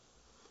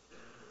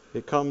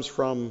It comes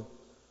from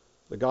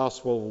the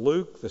Gospel of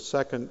Luke, the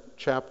 2nd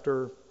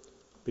chapter,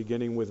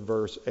 beginning with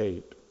verse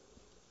 8.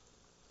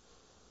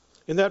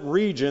 In that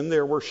region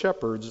there were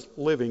shepherds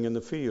living in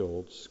the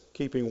fields,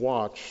 keeping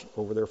watch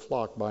over their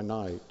flock by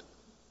night.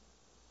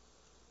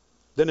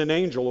 Then an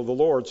angel of the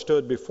Lord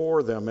stood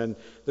before them, and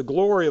the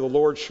glory of the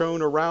Lord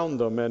shone around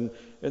them, and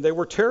they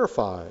were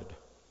terrified.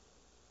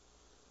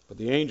 But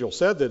the angel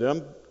said to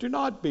them, "Do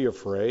not be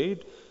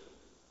afraid.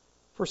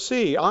 For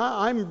see,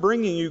 I'm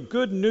bringing you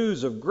good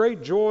news of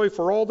great joy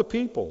for all the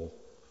people.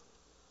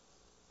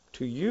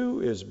 To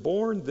you is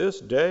born this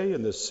day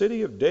in the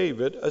city of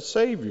David a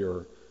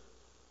Savior,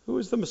 who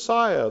is the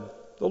Messiah,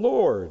 the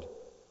Lord.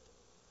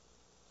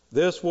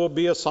 This will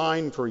be a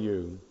sign for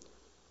you.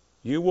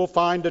 You will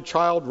find a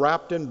child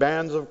wrapped in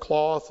bands of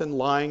cloth and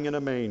lying in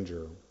a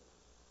manger."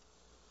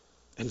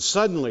 And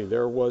suddenly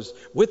there was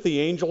with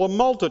the angel a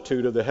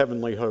multitude of the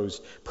heavenly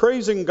host,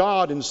 praising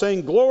God and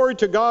saying, "Glory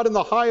to God in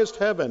the highest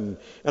heaven,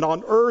 and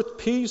on earth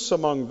peace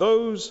among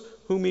those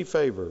whom he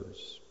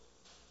favors."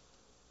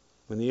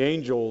 When the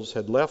angels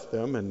had left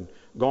them and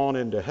gone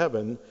into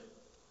heaven,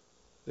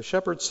 the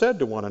shepherds said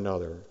to one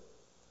another,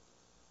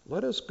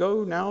 "Let us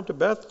go now to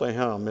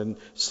Bethlehem and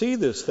see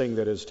this thing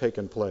that has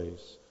taken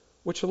place,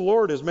 which the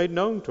Lord has made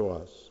known to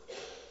us."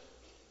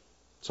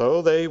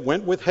 So they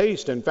went with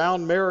haste and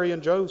found Mary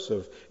and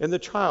Joseph and the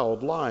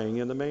child lying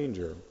in the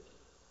manger.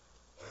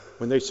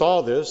 When they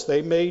saw this,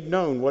 they made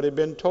known what had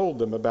been told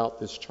them about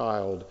this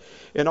child.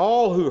 And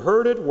all who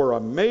heard it were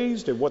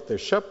amazed at what the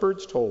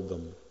shepherds told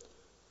them.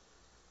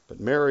 But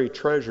Mary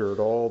treasured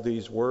all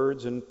these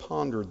words and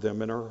pondered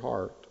them in her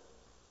heart.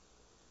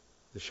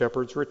 The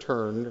shepherds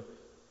returned,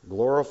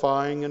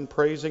 glorifying and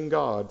praising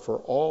God for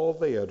all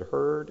they had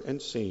heard and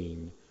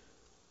seen,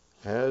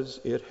 as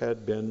it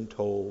had been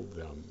told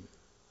them.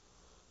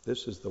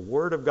 This is the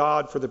word of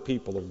God for the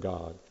people of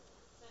God.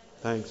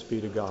 Thanks be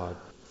to God.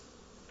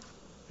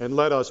 And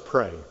let us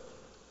pray.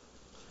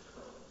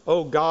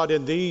 Oh God,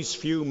 in these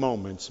few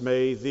moments,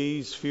 may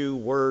these few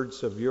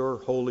words of your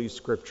Holy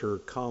Scripture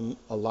come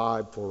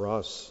alive for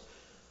us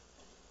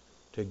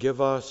to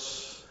give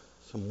us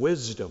some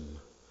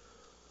wisdom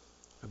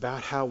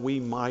about how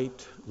we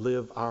might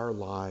live our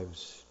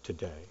lives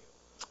today.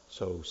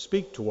 So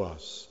speak to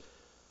us.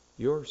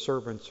 Your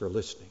servants are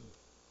listening.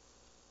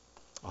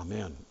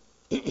 Amen.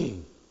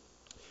 You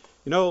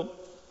know,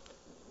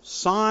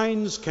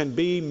 signs can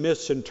be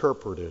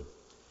misinterpreted.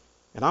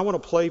 And I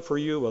want to play for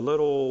you a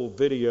little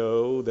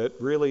video that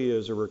really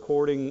is a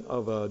recording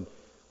of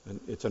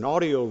it's an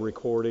audio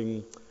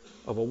recording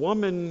of a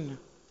woman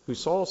who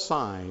saw a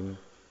sign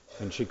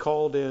and she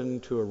called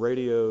in to a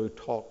radio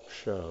talk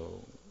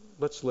show.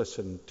 Let's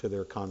listen to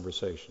their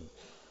conversation.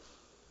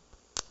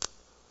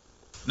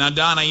 Now,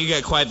 Donna, you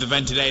got quite the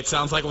vent today. It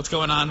sounds like what's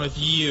going on with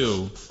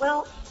you.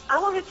 Well, I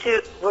wanted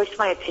to voice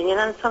my opinion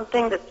on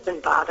something that's been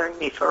bothering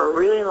me for a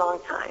really long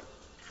time.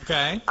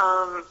 Okay.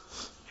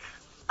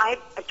 I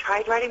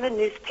tried writing the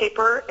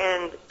newspaper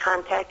and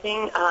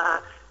contacting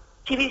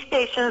TV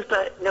stations,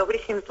 but nobody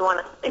seems to want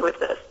to help me with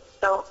this.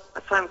 So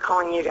that's why I'm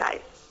calling you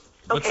guys.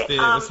 Okay.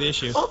 What's the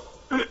issue?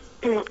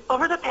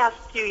 Over the past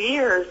few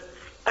years,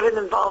 I've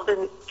been involved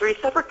in 3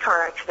 separate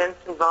car accidents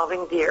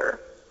involving deer.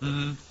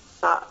 Mm-hmm.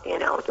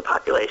 With the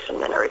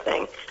population and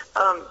everything.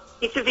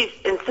 Each of these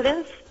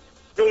incidents,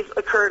 they've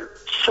occurred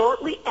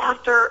shortly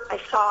after I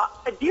saw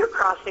a deer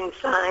crossing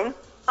sign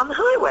on the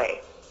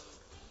highway.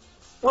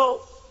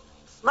 Well,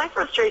 my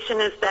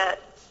frustration is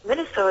that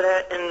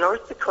Minnesota and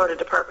North Dakota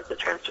Departments of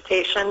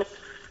Transportation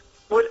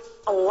would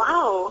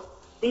allow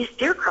these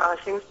deer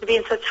crossings to be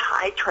in such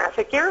high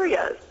traffic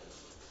areas.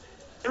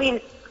 I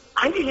mean,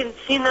 I've even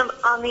seen them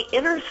on the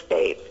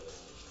interstate.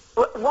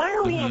 Why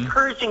are we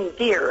encouraging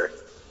deer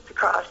to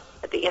cross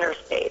at the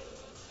interstate?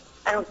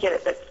 I don't get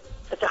it. That's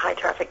such a high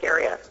traffic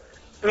area.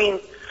 I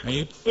mean,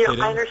 I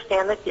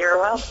understand that deer are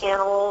wild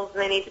animals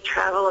and they need to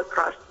travel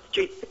across the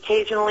streets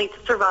occasionally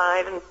to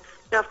survive and,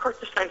 of course,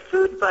 to find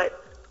food,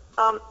 but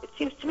it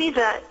seems to me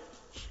that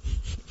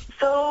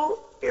so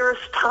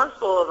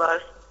irresponsible of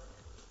us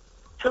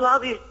to allow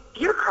these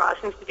deer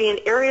crossings to be in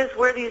areas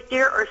where these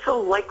deer are so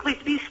likely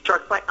to be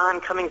struck by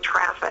oncoming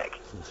traffic.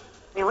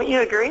 I mean, wouldn't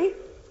you agree?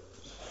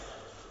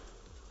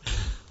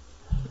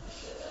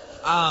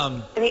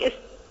 I mean,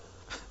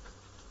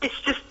 it's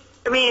just,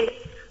 I mean,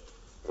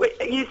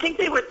 you think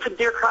they would put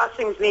deer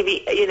crossings maybe,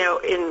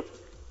 in,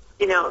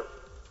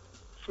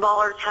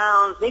 smaller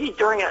towns, maybe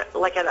during at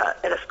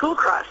a school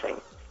crossing.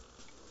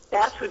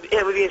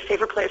 It would be a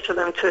safer place for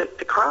them to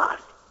cross.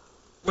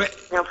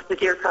 Put the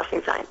deer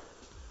crossing sign.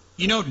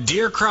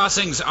 Deer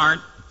crossings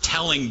aren't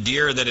telling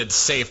deer that it's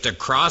safe to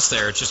cross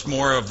there. It's just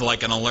more of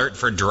like an alert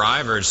for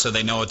drivers so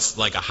they know it's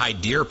like a high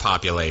deer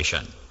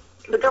population.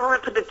 The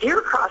government put the deer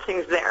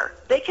crossings there.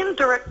 They can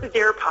direct the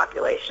deer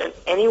population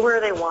anywhere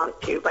they want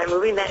to by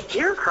moving that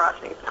deer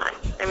crossing sign.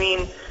 I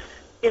mean,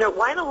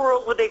 why in the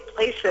world would they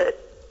place it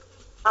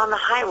on the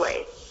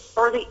highway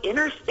or the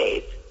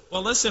interstate?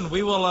 Well, listen,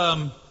 we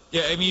will,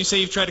 you say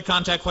you've tried to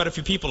contact quite a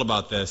few people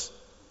about this.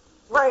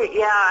 Right,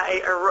 yeah.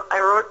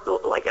 I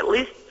wrote like at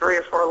least 3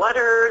 or 4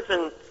 letters,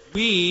 and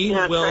we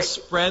Yeah, will try-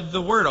 spread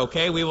the word,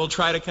 okay? We will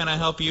try to kind of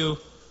help you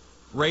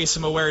raise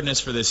some awareness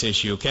for this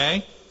issue,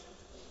 okay?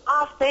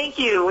 Oh, thank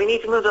you. We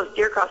need to move those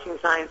deer crossing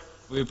signs.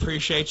 We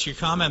appreciate your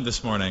comment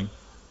this morning.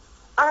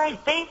 All right,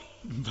 thanks.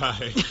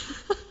 Bye.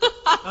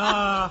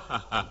 Ha,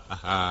 ha,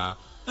 ha,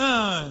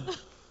 ha.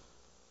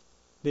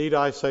 Need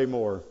I say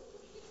more?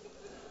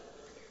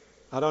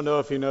 I don't know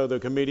if you know the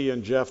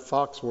comedian Jeff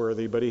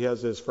Foxworthy, but he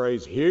has this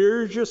phrase,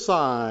 here's your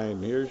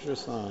sign, here's your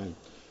sign.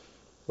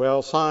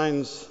 Well,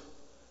 signs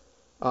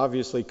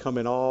obviously come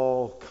in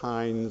all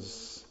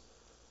kinds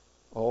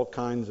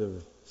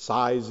of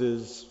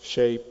sizes,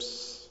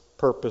 shapes,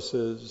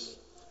 purposes.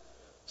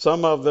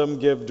 Some of them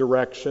give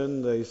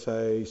direction. They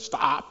say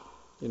stop,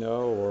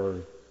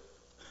 or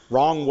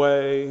wrong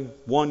way,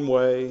 one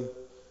way.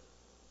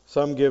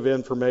 Some give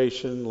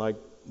information like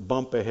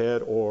bump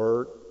ahead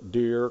or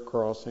deer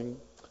crossing.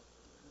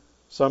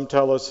 Some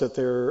tell us that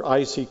there are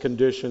icy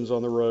conditions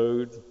on the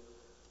road,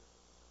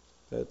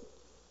 that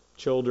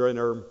children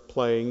are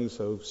playing,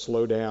 so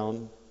slow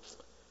down.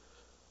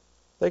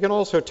 They can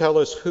also tell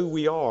us who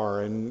we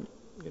are and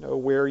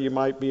where you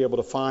might be able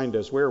to find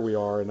us, where we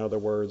are. In other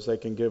words, they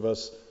can give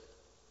us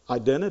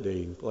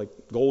identity, like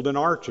golden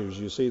arches.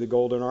 You see the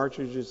golden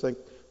arches, you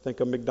think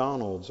of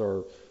McDonald's,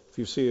 or if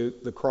you see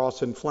the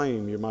cross and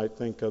flame, you might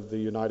think of the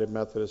United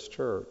Methodist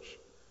Church.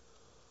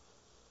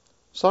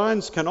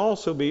 Signs can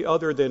also be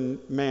other than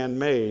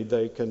man-made.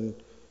 They can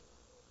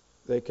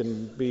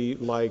be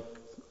like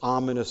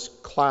ominous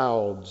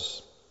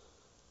clouds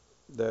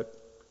that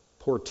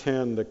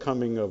portend the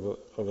coming of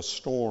a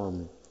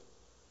storm.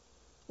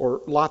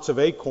 Or lots of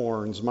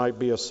acorns might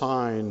be a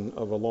sign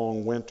of a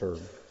long winter.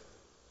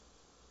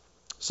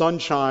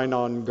 Sunshine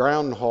on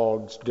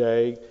Groundhog's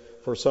Day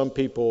for some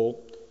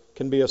people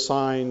can be a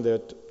sign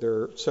that there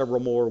are several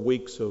more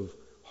weeks of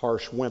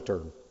harsh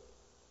winter.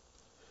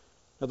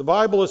 Now, the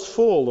Bible is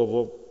full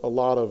of a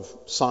lot of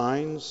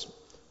signs.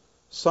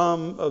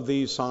 Some of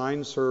these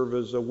signs serve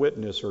as a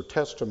witness or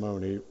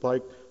testimony,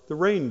 like the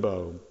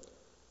rainbow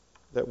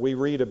that we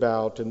read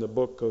about in the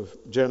book of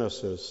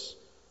Genesis.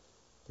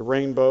 The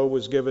rainbow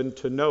was given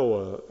to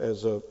Noah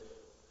as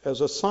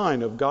a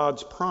sign of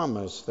God's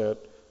promise that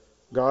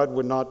God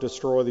would not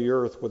destroy the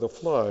earth with a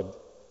flood,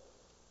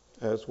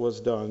 as was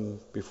done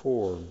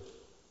before.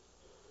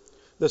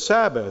 The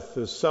Sabbath,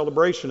 the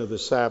celebration of the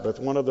Sabbath,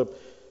 one of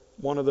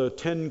the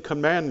 10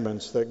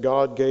 commandments that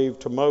God gave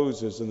to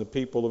Moses and the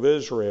people of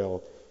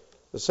Israel.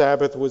 The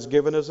Sabbath was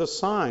given as a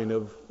sign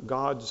of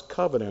God's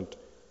covenant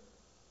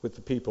with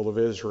the people of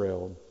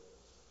Israel.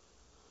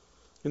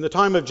 In the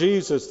time of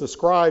Jesus, the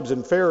scribes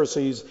and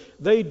Pharisees,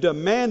 they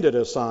demanded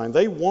a sign.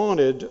 They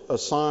wanted a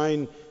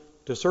sign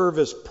to serve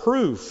as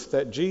proof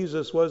that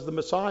Jesus was the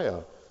Messiah.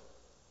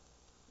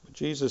 But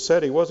Jesus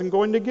said he wasn't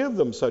going to give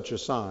them such a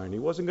sign. He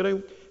wasn't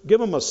going to give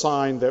them a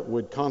sign that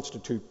would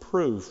constitute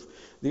proof.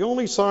 The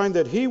only sign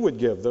that he would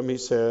give them, he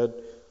said,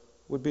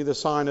 would be the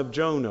sign of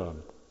Jonah.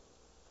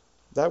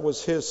 That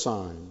was his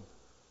sign.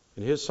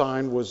 And his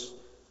sign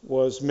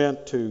was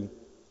meant to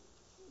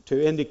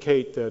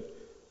indicate that,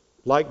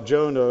 like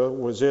Jonah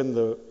was in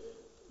the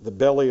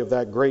belly of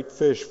that great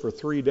fish for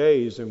 3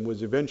 days and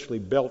was eventually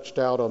belched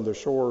out on the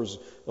shores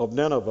of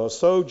Nineveh,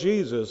 so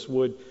Jesus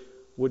would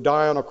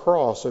die on a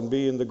cross and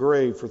be in the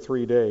grave for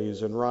 3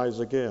 days and rise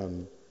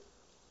again.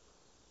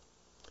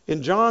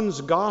 In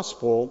John's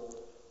gospel,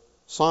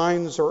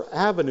 signs are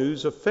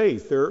avenues of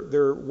faith.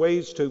 They're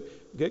ways to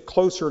get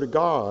closer to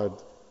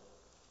God,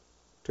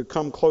 to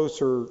come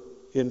closer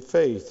in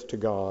faith to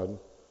God,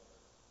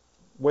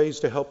 ways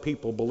to help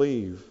people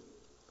believe.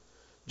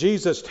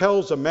 Jesus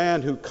tells a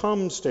man who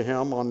comes to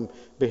him on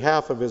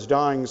behalf of his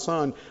dying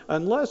son,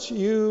 unless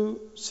you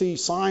see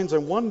signs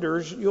and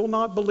wonders, you'll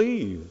not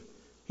believe.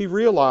 He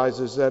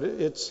realizes that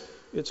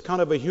it's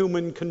kind of a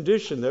human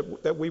condition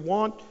that we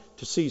want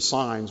to see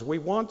signs. We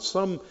want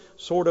some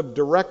sort of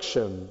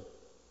direction.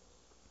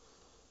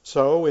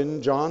 So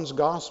in John's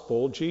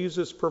gospel,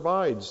 Jesus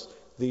provides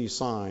these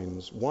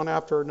signs one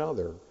after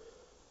another.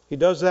 He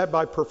does that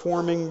by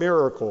performing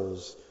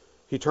miracles.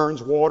 He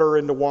turns water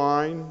into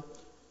wine.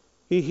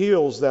 He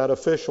heals that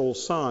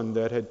official's son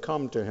that had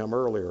come to him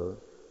earlier.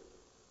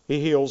 He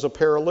heals a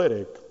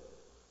paralytic.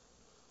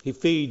 He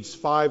feeds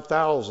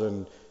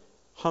 5,000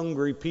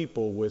 hungry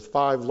people with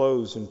 5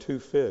 loaves and 2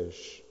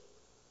 fish.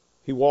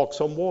 He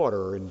walks on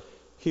water and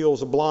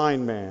heals a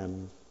blind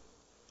man.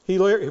 He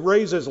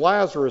raises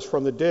Lazarus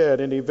from the dead,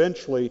 and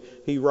eventually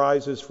he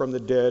rises from the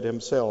dead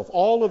himself.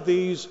 All of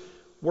these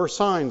were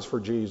signs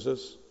for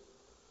Jesus.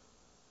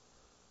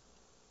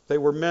 They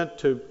were meant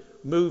to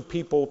move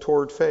people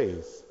toward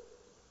faith.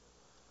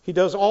 He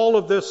does all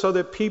of this so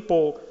that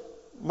people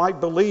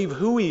might believe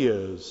who he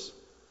is.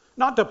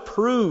 Not to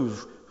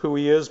prove who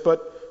he is,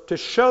 but to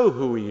show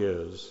who he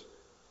is.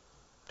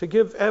 To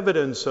give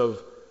evidence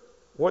of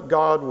what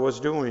God was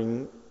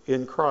doing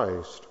in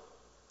Christ.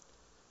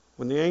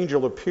 When the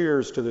angel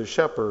appears to the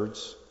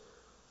shepherds,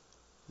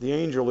 the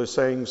angel is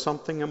saying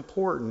something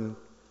important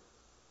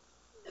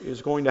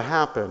is going to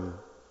happen.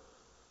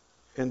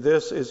 And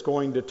this is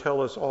going to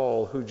tell us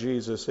all who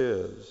Jesus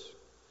is.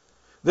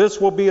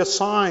 This will be a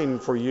sign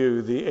for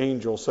you, the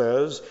angel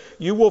says.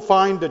 You will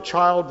find a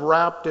child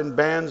wrapped in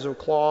bands of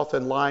cloth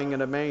and lying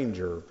in a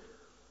manger.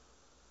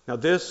 Now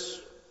this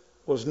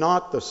was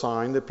not the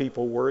sign that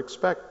people were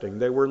expecting.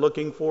 They were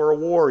looking for a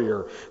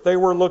warrior. They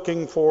were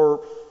looking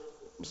for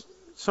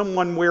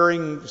someone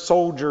wearing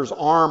soldier's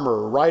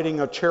armor, riding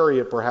a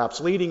chariot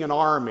perhaps, leading an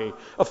army,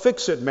 a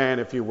fix-it man,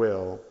 if you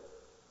will.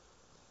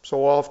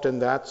 So often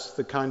that's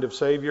the kind of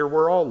Savior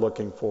we're all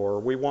looking for.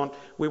 We want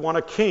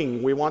a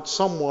king. We want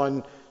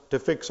someone to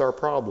fix our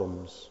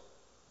problems.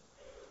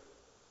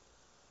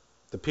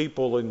 The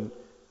people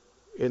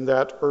in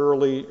that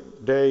early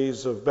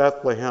days of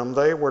Bethlehem,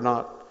 they were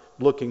not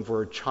looking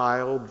for a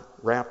child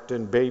wrapped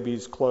in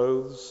baby's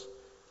clothes.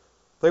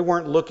 They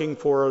weren't looking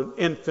for an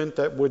infant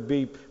that would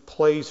be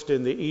placed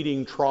in the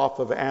eating trough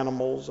of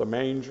animals, a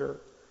manger.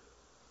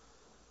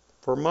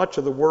 For much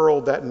of the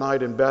world that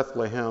night in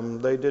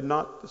Bethlehem, they did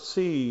not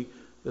see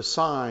the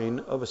sign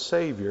of a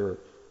Savior.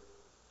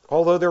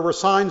 Although there were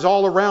signs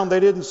all around, they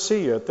didn't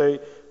see it.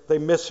 They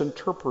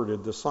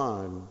misinterpreted the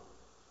sign.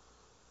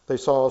 They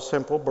saw a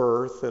simple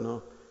birth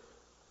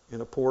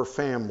in a poor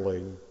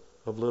family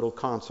of little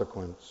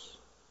consequence.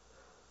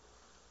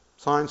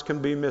 Signs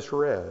can be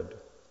misread.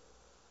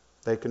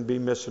 They can be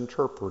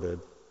misinterpreted.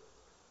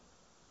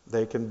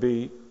 They can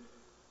be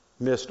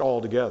missed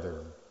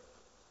altogether.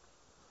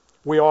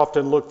 We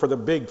often look for the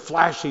big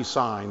flashy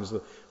signs,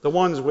 the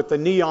ones with the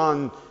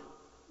neon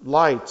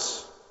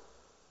lights.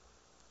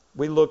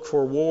 We look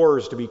for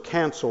wars to be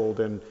canceled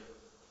and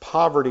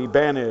poverty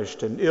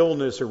banished and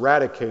illness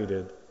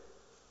eradicated.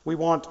 We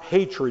want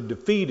hatred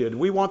defeated.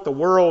 We want the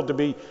world to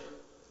be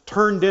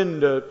turned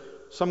into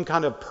some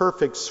kind of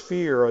perfect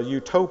sphere, a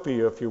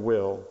utopia, if you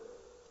will.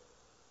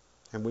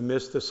 And we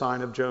miss the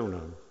sign of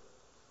Jonah.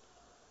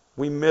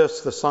 We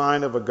miss the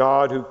sign of a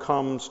God who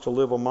comes to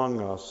live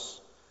among us,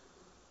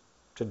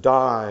 to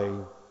die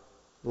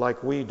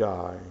like we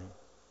die,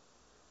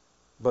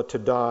 but to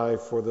die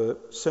for the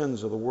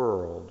sins of the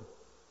world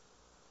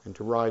and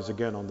to rise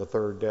again on the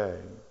third day.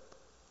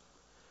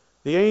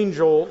 The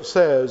angel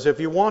says,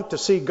 if you want to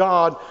see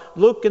God,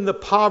 look in the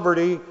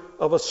poverty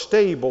of a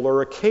stable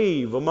or a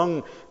cave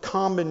among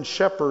common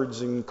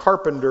shepherds and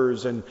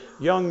carpenters and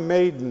young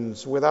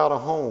maidens without a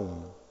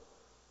home.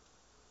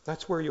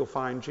 That's where you'll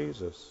find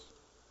Jesus.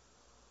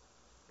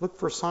 Look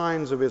for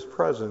signs of his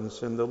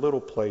presence in the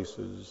little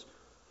places,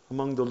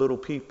 among the little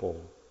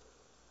people.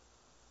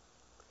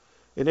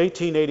 In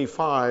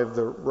 1885,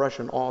 the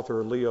Russian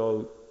author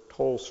Leo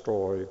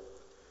Tolstoy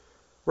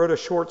wrote a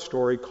short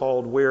story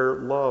called Where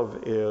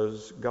Love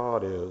Is,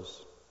 God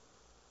Is.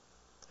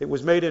 It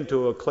was made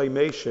into a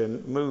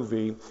claymation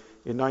movie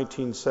in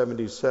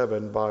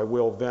 1977 by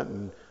Will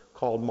Vinton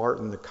called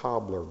Martin the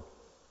Cobbler.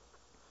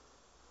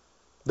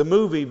 The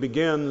movie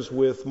begins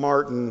with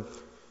Martin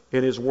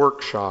in his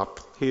workshop.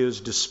 He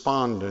is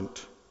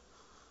despondent.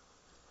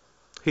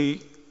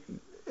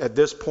 At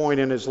this point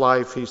in his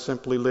life, he's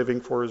simply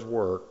living for his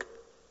work.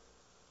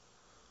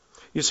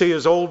 You see,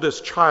 his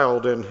oldest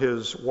child and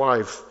his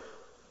wife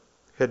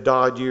had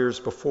died years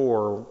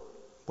before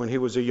when he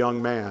was a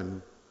young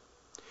man,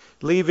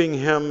 leaving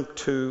him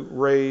to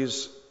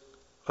raise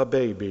a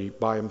baby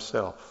by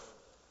himself.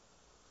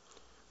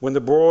 When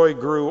the boy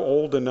grew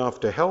old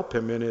enough to help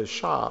him in his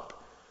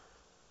shop,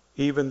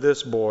 even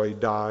this boy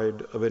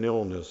died of an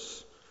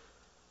illness.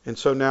 And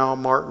so now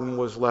Martin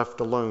was left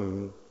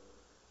alone,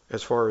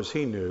 as far as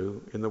he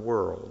knew, in the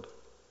world.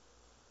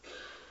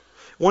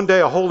 One day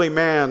a holy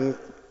man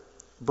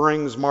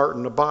brings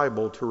Martin a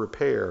Bible to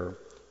repair.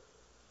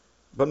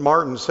 But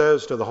Martin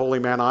says to the holy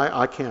man,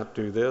 I can't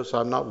do this.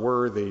 I'm not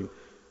worthy.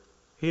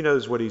 He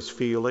knows what he's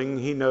feeling.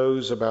 He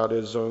knows about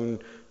his own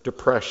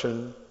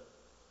depression.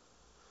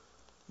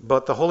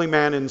 But the holy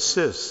man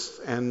insists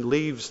and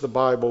leaves the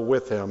Bible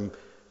with him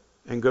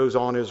and goes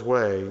on his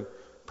way,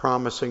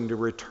 promising to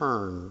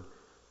return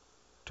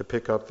to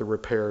pick up the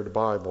repaired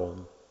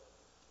Bible.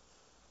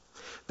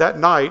 That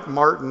night,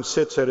 Martin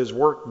sits at his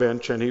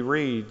workbench and he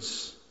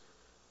reads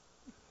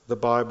the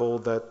Bible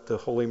that the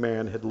holy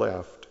man had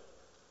left.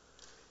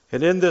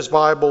 And in this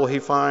Bible, he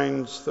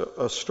finds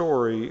a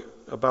story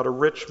about a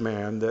rich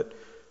man that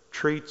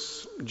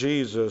treats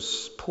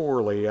Jesus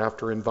poorly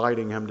after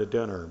inviting him to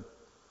dinner.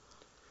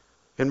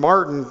 And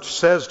Martin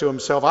says to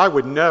himself, I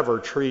would never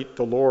treat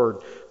the Lord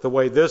the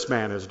way this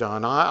man has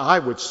done. I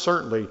would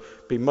certainly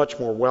be much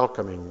more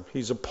welcoming.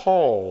 He's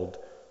appalled.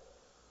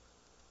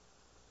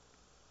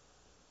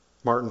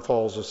 Martin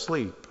falls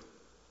asleep,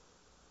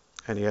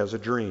 and he has a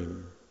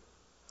dream.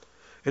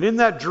 And in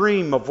that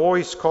dream, a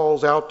voice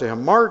calls out to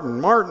him,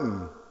 Martin,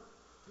 Martin,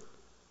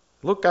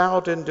 look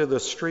out into the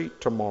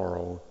street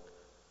tomorrow,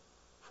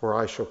 for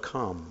I shall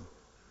come.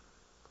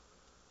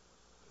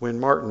 When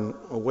Martin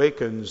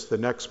awakens the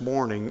next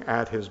morning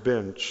at his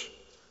bench,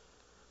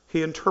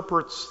 he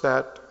interprets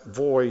that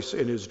voice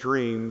in his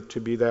dream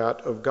to be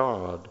that of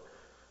God.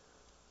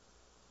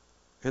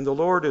 And the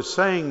Lord is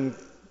saying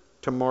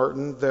to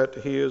Martin that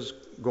he is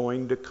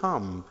going to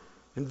come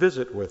and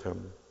visit with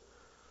him.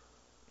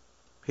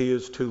 He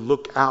is to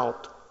look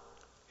out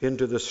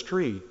into the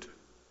street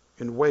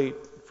and wait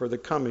for the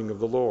coming of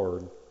the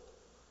Lord.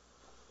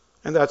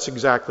 And that's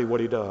exactly what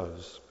he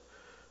does.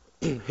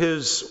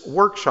 His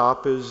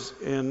workshop is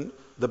in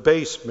the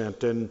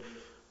basement, and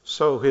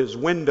so his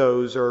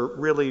windows are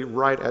really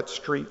right at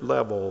street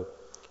level.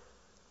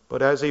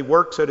 But as he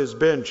works at his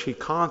bench, he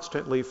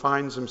constantly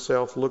finds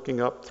himself looking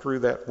up through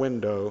that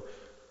window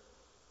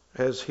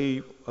as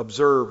he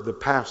observed the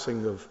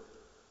passing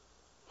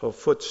of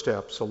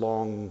footsteps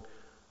along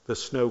the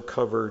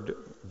snow-covered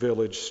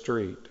village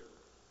street.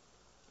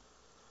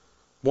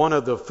 One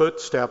of the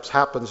footsteps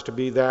happens to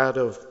be that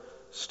of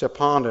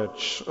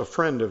Stepanich, a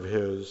friend of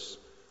his.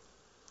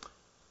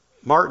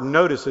 Martin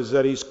notices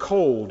that he's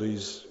cold,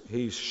 he's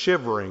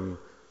shivering.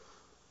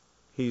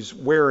 He's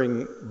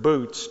wearing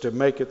boots to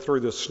make it through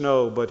the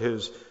snow, but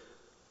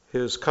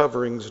his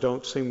coverings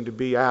don't seem to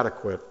be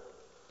adequate.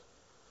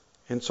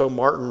 And so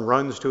Martin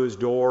runs to his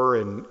door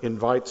and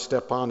invites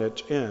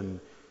Stepanich in.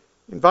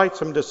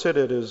 Invites him to sit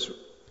at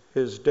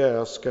his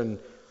desk, and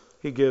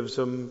he gives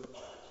him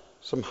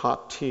some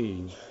hot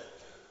tea.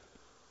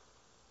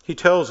 He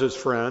tells his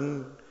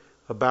friend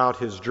about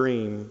his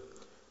dream,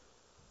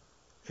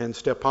 and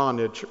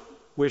Stepanich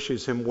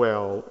wishes him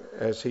well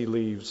as he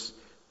leaves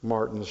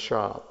Martin's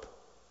shop.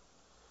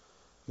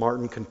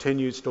 Martin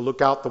continues to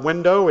look out the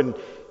window, and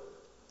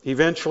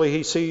eventually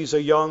he sees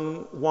a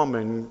young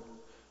woman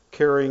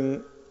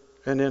carrying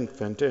an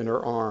infant in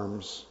her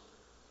arms.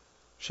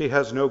 She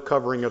has no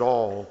covering at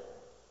all.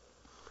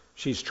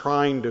 She's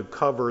trying to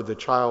cover the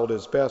child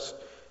as best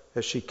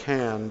as she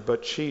can,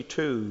 but she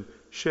too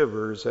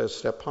shivers as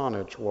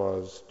Stepanich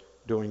was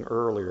doing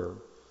earlier.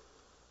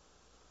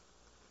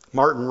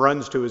 Martin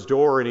runs to his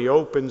door and he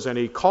opens and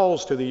he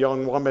calls to the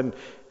young woman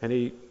and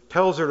he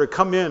tells her to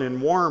come in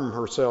and warm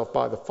herself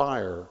by the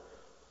fire.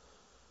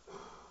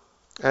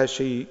 As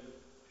she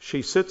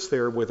sits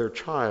there with her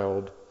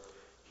child,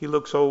 he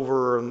looks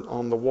over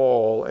on the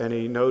wall and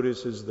he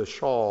notices the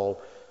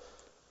shawl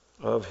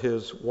of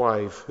his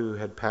wife who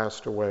had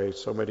passed away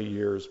so many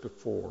years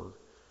before.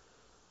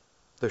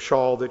 The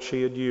shawl that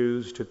she had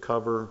used to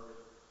cover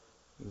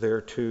their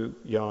two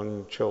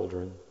young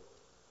children.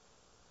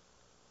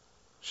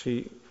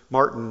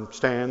 Martin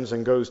stands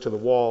and goes to the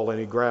wall and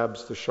he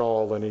grabs the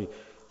shawl and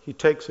he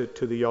takes it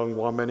to the young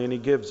woman and he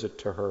gives it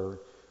to her.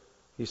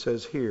 He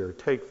says, "Here,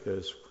 take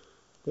this.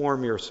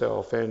 Warm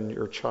yourself and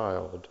your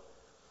child."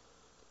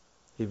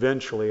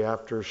 Eventually,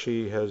 after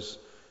she has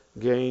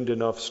gained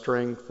enough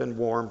strength and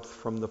warmth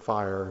from the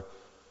fire,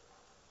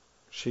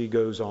 she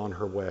goes on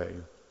her way.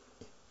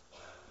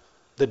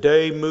 The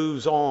day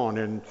moves on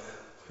and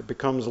it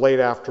becomes late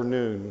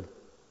afternoon.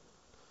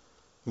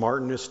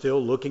 Martin is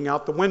still looking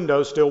out the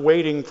window, still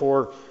waiting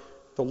for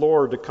the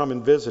Lord to come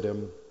and visit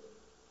him.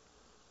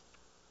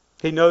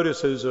 He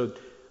notices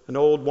an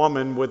old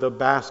woman with a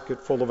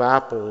basket full of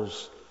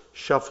apples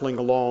shuffling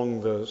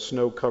along the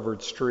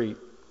snow-covered street.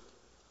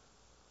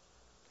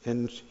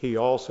 And he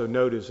also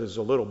notices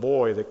a little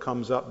boy that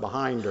comes up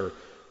behind her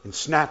and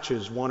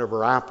snatches one of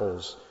her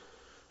apples.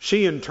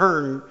 She in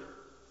turn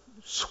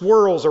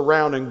swirls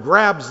around and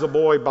grabs the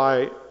boy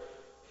by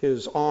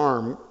his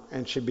arm,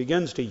 and she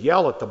begins to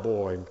yell at the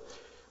boy.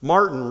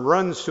 Martin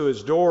runs to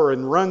his door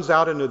and runs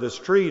out into the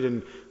street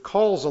and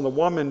calls on the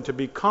woman to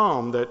be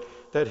calm,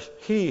 that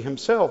he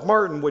himself,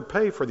 Martin, would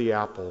pay for the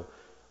apple.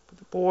 But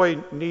the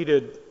boy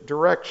needed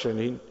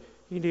direction.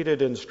 He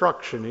needed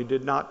instruction. He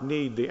did not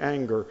need the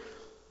anger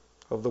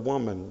of the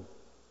woman.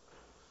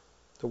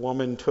 The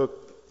woman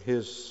took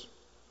his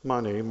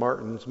money,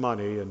 Martin's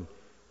money,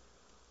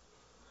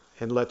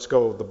 and lets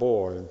go of the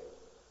boy.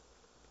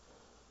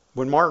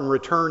 When Martin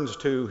returns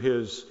to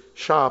his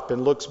shop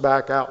and looks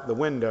back out the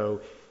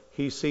window,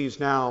 he sees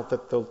now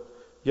that the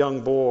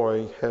young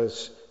boy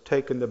has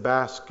taken the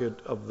basket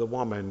of the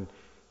woman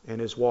and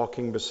is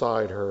walking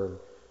beside her,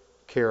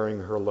 carrying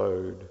her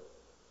load.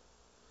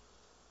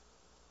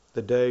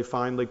 The day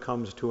finally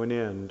comes to an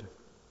end.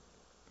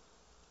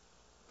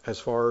 As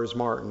far as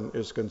Martin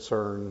is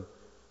concerned,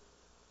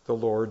 the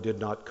Lord did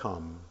not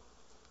come.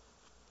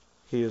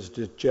 He is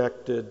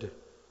dejected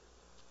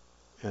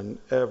and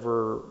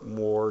ever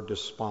more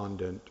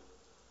despondent.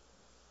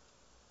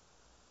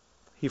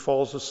 He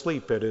falls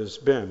asleep at his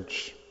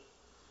bench,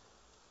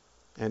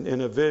 and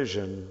in a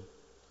vision,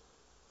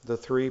 the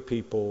three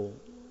people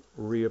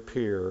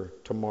reappear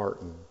to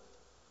Martin.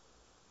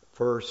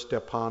 First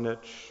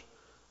Stepanich,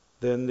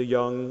 then the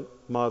young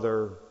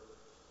mother,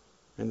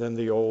 and then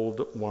the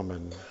old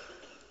woman.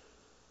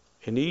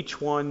 And each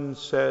one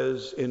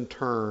says in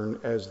turn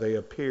as they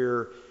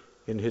appear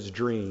in his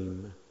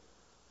dream,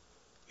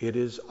 "It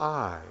is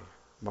I,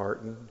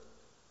 Martin.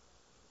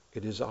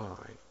 It is I."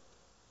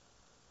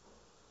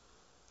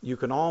 You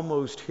can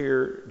almost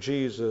hear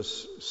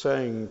Jesus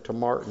saying to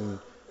Martin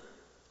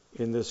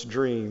in this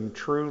dream,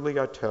 "Truly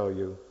I tell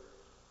you,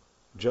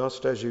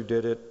 just as you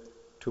did it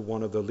to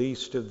one of the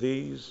least of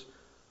these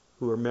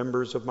who are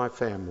members of my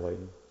family,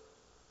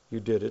 you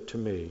did it to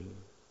me."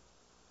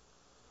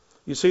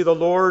 You see, the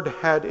Lord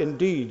had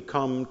indeed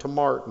come to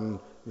Martin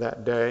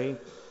that day.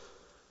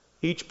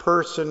 Each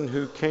person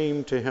who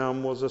came to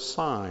him was a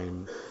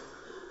sign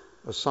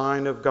a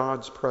sign of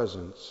God's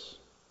presence.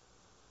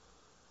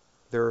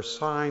 There are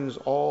signs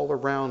all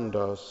around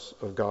us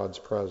of God's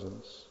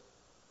presence.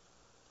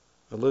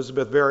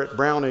 Elizabeth Barrett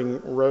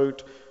Browning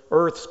wrote,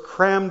 "Earth's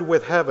crammed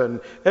with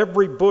heaven,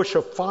 every bush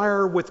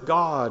afire with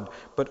God,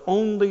 but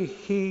only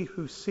he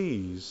who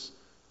sees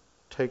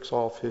takes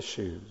off his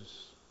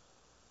shoes."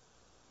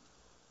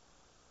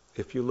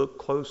 If you look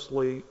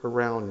closely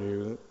around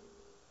you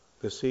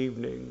this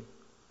evening,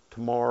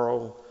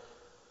 tomorrow,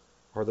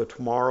 or the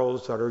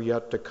tomorrows that are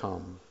yet to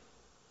come,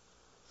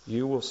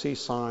 you will see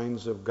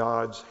signs of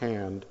God's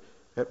hand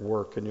at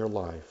work in your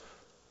life.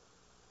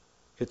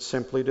 It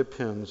simply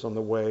depends on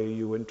the way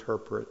you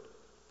interpret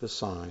the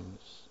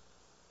signs.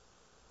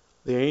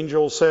 The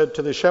angel said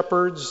to the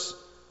shepherds,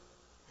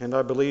 and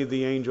I believe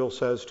the angel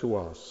says to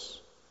us,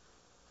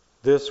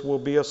 "This will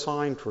be a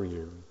sign for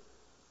you.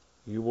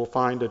 You will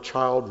find a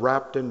child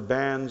wrapped in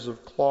bands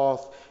of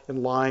cloth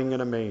and lying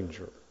in a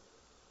manger."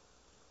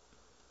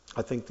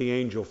 I think the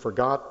angel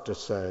forgot to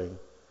say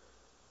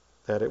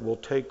that it will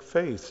take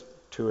faith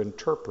to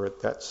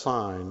interpret that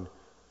sign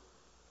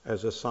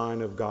as a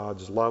sign of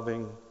God's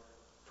loving,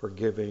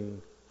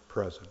 forgiving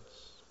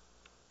presence.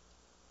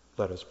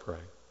 Let us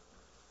pray.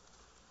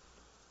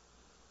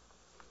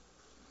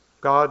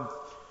 God,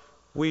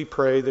 we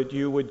pray that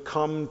you would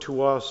come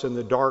to us in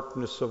the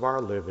darkness of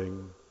our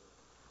living.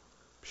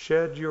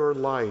 Shed your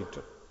light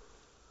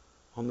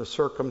on the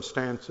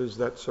circumstances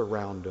that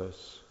surround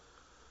us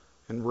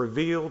and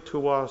reveal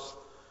to us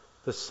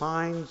the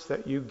signs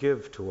that you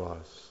give to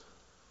us,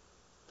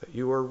 that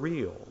you are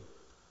real,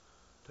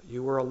 that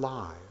you are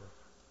alive,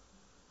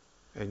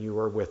 and you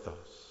are with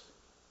us.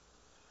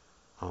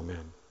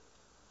 Amen.